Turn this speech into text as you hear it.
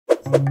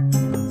You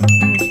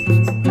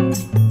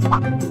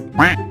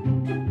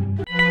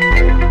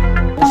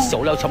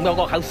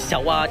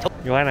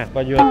want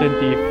but you are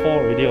 24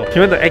 already. You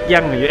want to act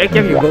young? You act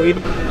young, you go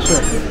in.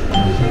 Sure.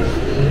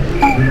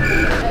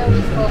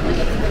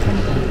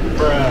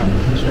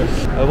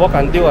 I walk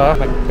until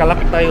my kalak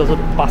also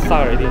pass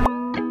out already.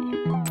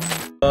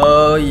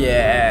 Oh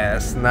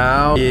yes,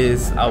 now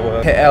is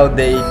our KL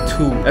day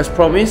 2. As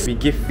promised, we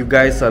give you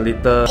guys a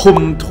little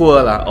home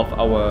tour of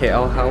our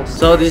KL house.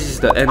 So this is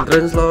the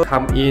entrance lor.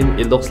 Come in,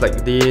 it looks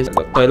like this.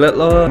 The toilet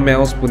lor,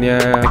 Mel's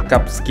punya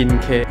makeup,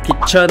 skincare,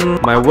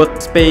 kitchen, my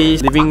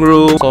workspace, living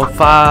room,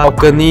 sofa,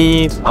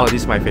 balcony. Oh,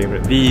 this is my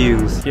favorite.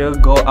 Views. Here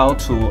go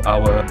out to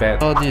our bed.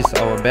 Oh, this is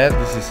our bed.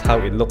 This is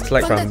how it looks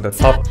like from the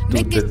top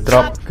to the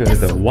drop.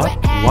 The what?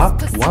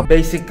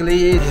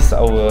 Basically, this is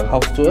our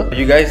house tour.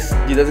 You guys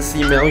didn't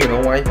see Mel, you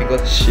know why?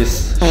 Because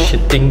she's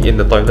shitting in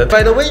the toilet.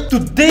 By the way,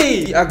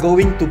 today we are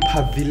going to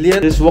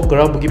Pavilion. Just walk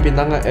around Bukit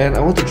Bintang and I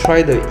want to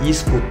try the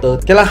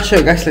e-scooter. Okay lah, show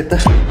you guys later.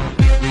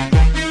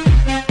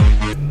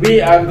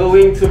 We are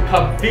going to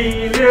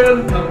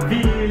Pavilion.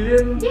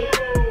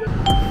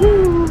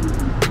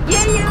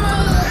 Yeah.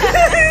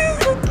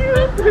 So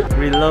cute.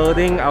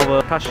 Reloading our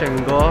touch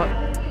and go.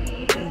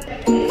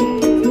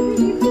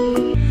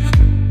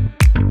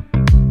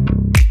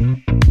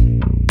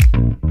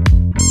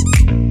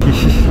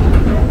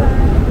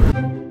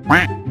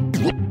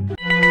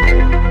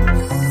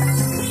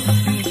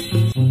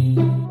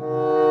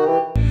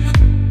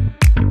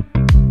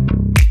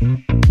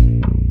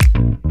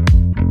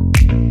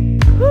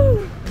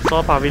 So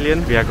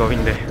Pavilion, we are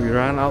going there. We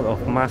ran out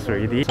of masks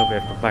already, so we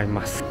have to buy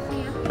masks.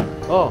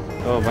 Oh,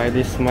 buy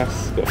this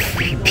mask, got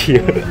free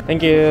beer.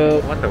 Thank you.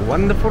 What a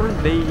wonderful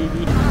day.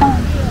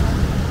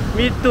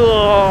 Me too.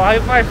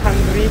 I'm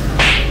hungry.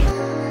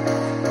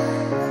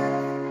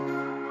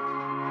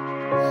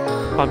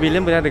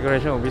 Pavilion punya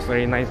decoration will be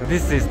very nice.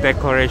 This is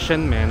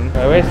decoration, man.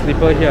 I wear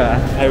slipper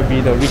here. I will be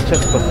the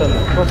richest person.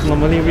 Because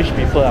normally rich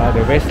people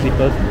they wear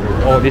slippers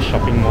to all this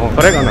shopping mall.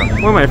 Correct or not?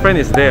 Well, my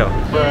friend is there.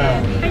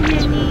 Hi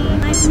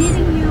Jenny, nice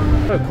meeting you.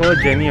 I call her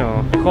Jenny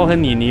or call her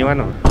Nini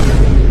one.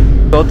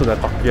 Go to the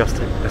Tokyo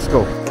Street. Let's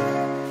go.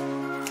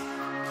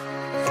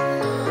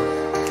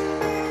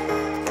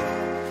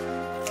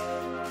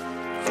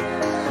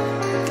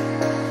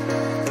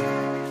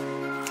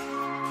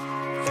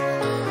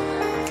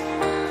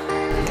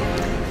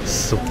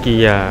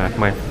 Sukiya,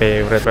 my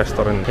favorite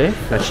restaurant. Okay,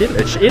 let's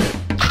eat.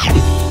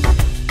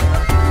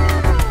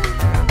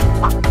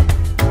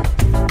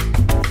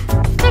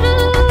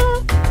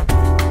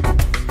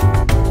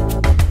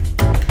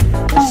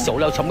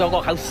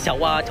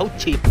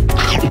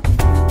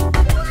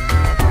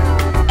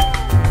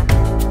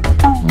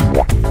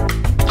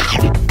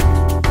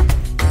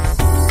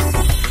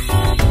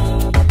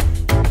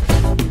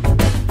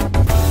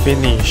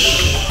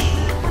 Finish.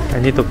 I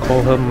need to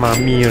call her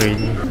mommy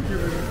already.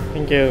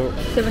 Thank you.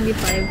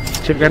 75.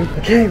 Cheap kan?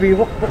 Okay, we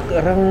walk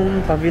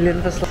around Pavilion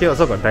first. Here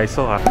also got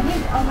Daiso. We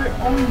have our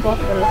own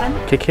bottle kan?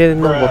 KK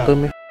no bottle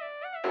me.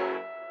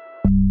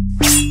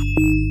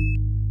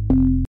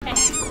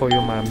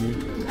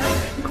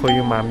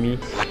 Koyu mami.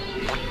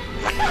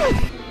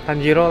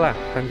 Tanjiro lah.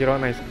 Tanjiro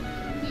nice.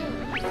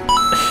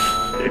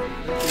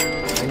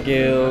 Thank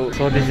you.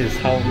 So this is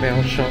how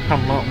Mel shop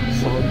come out.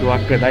 So dua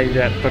kedai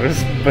je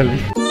terus beli.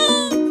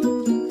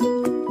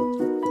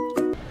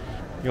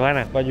 You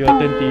want but you are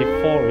 24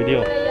 already.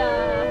 Yeah.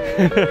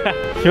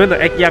 You want to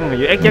act young?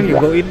 You act young, you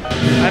go in.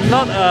 I'm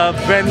not a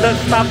branded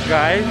stuff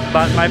guy,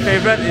 but my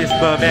favorite is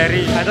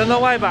Burberry. I don't know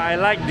why, but I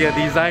like their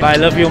design. But I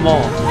love you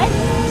more.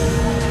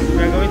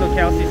 We're going to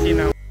KLCC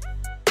now.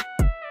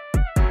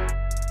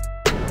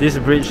 This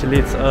bridge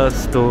leads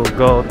us to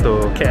go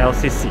to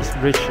KLCC. This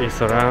bridge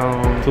is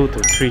around 2 to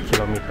 3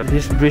 kilometers.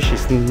 This bridge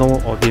is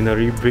no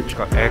ordinary bridge.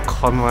 Got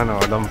aircon one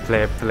or don't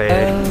play.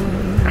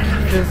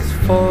 Just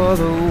for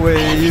the way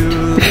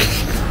you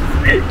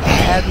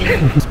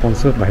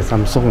sponsored by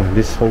Samsung,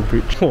 this whole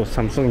bridge. Oh,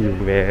 Samsung, you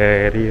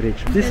very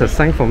rich. This is a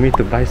sign for me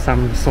to buy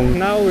Samsung.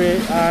 Now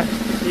we are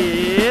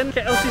in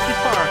KLCC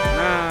Park.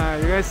 Nah,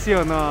 you guys see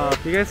or not?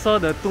 You guys saw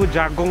the two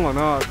jagung or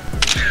not?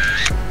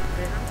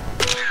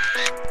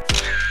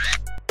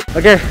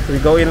 Okay, we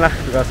go in lah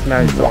because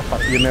now it's so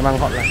hot. You memang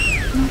hot lah.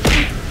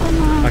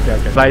 Okay.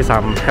 Buy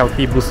some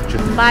healthy boost juice.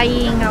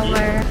 Buying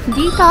our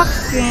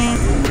detox drink.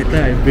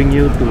 Later I bring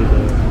you to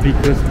the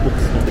biggest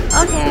bookstore.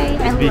 Okay.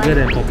 It's bigger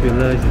than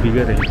Popular. It's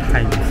bigger than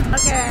Times.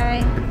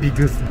 Okay. The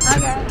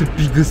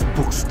biggest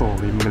bookstore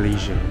in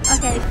Malaysia.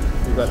 Okay.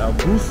 We got our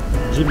Boost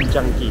Gym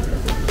Junkie.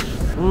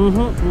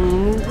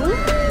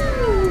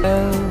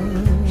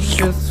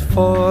 Just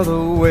for the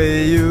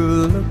way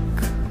you look.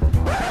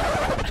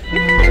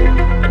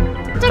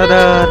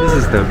 Tada! This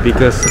is the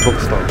biggest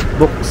bookstore.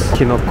 Books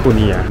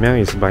Kinokuniya. Mel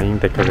is buying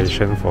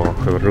decoration for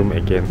her room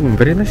again.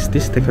 Very nice.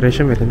 This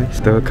decoration very nice.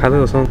 The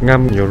color also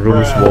ngam your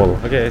room's wall.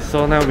 Okay,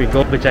 so now we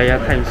go Berjaya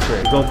Times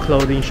Square. Go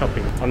clothing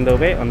shopping. On the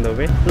way.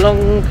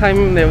 Long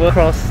time never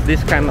crossed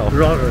this kind of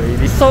road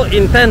already. So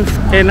intense.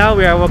 Okay, now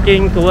we are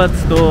walking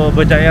towards to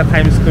Berjaya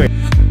Times Square.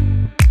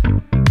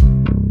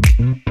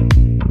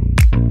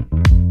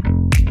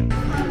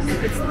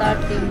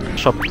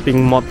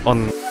 shopping mode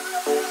on.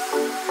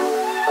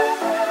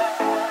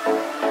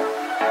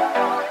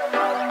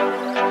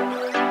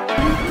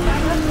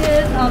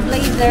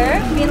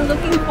 Blazer. Been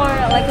looking for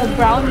like a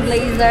brown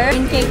blazer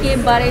in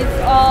KK, but it's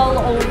all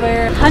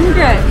over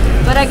 100.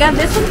 But I got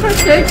this one for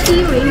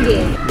 30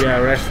 ringgit. We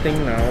are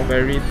resting now,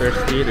 very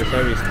thirsty. That's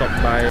why we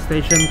stopped by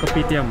Station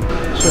Kopitiam.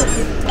 Sure.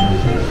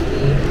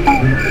 I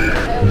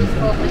always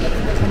call my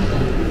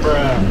ex-boyfriend.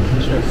 Bruh.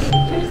 Sure.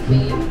 Cheers,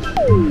 babe.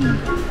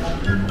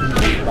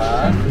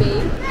 Bye.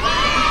 Babe.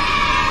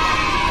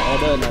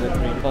 Order another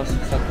drink because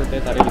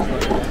Saturday tarik is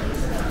not good.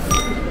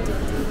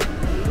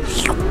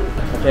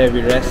 Okay,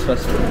 we rest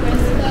first.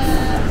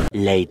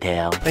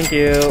 Later. Thank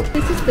you.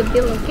 This is the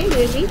bill, okay,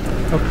 baby?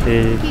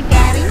 Okay. Okay,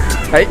 daddy.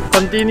 Hey,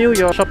 continue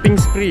your shopping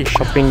spree.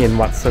 Shopping in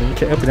Watson.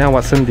 KL Penang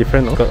Watson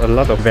different. Got a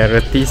lot of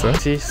varieties.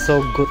 See,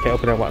 so good KL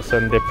Penang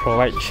Watson. They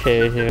provide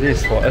chair here.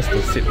 This is for us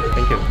to sit.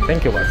 Thank you.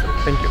 Thank you, Watson.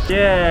 Thank you.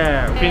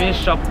 Yeah,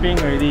 finished shopping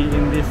already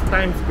in this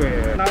Times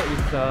Square. Now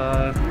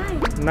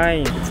it's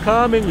 9. It's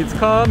coming. It's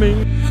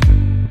coming.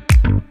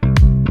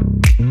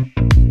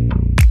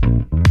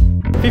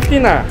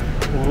 15 ah?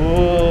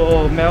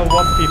 Oh, Mel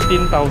walked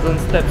 15,000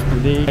 steps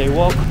today. I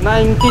walked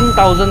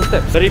 19,000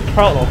 steps. Very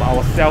proud of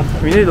ourselves.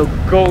 We need to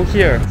go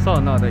here. So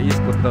now the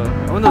e-scooter.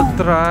 I want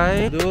to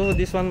try do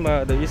this one,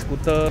 but the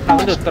e-scooter. I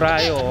want to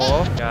try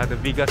yeah, the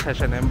biggest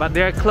H&M, but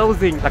they are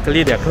closing.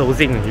 Luckily they are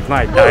closing. If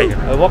not, I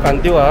die. I walk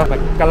until my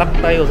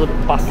kalaktai also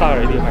basah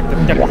already. My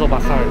ketiak also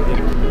basah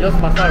already. Yours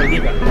basah already,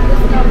 kan?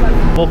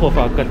 Both of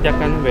our ketiak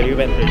very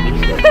wet already.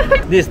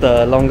 This is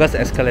the longest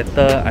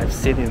escalator I've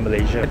seen in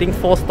Malaysia. I think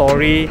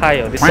 4-story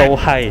high. This is so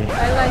high.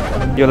 I like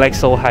it. You like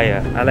so high?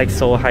 I like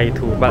so high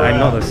too, but I'm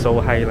not a so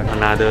high. Like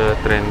another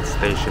train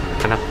station,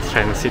 another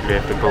transit we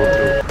have to go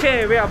through.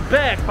 Okay, we are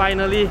back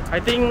finally. I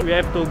think we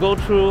have to go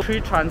through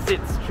 3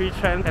 transits, 3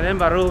 trains, and then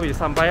baru we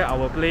sampai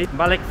our place.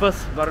 Balik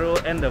first, baru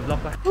end the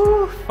vlog lah.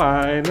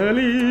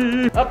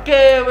 Finally.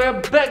 Okay, we're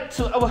back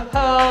to our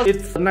house.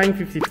 It's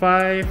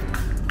 9:55.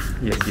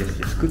 Yes.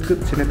 Good.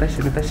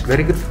 Sanitize.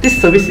 Very good. This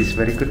service is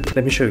very good.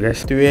 Let me show you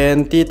guys.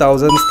 20,000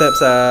 steps.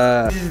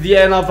 This is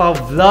the end of our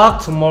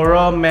vlog.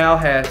 Tomorrow, Mel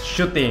has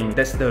shooting.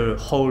 That's the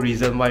whole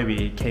reason why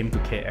we came to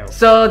KL.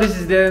 So this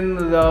is the end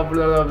of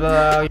the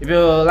vlog. If you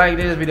like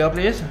this video,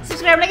 please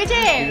Subscribe, like, and if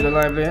share. you don't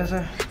like, please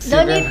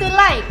Don't need to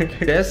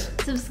like. Yes.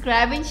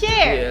 Subscribe and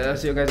share. Yeah.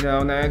 See you guys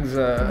now next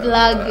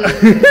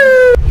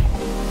Vlog.